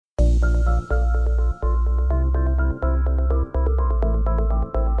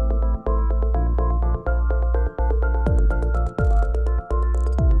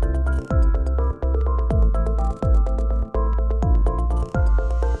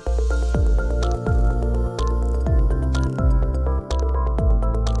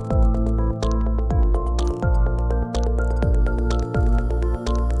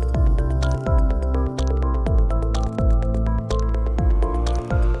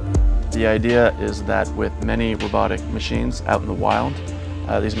The idea is that with many robotic machines out in the wild,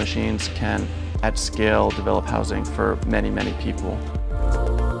 these machines can, at scale, develop housing for many, many people.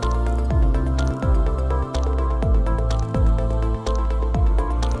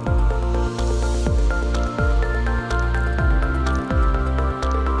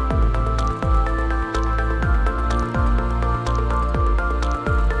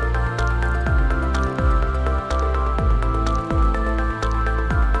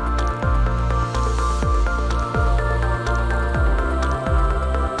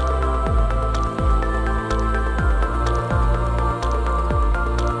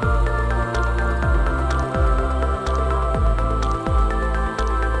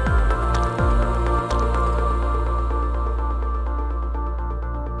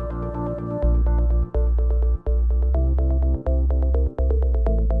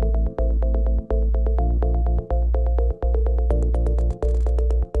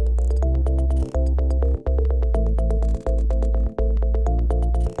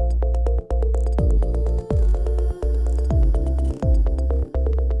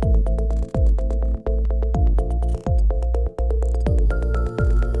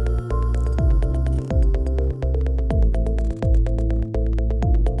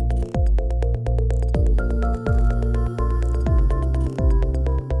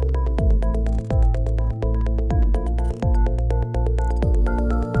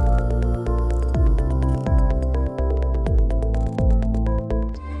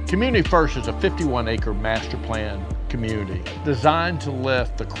 Community First is a 51-acre master plan community designed to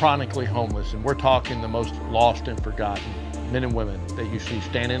lift the chronically homeless, and we're talking the most lost and forgotten men and women that you see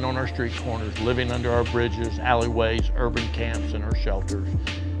standing on our street corners, living under our bridges, alleyways, urban camps, and our shelters,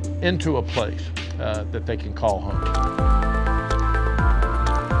 into a place that they can call home.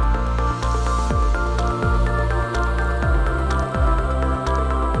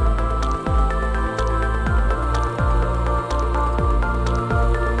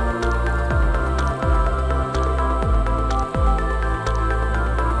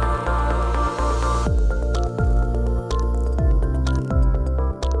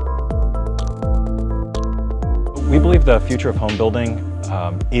 We believe the future of home building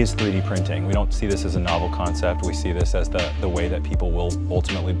is 3D printing. We don't see this as a novel concept. We see this as the way that people will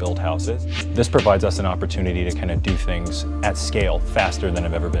ultimately build houses. This provides us an opportunity to kind of do things at scale faster than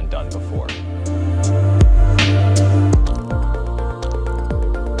have ever been done before.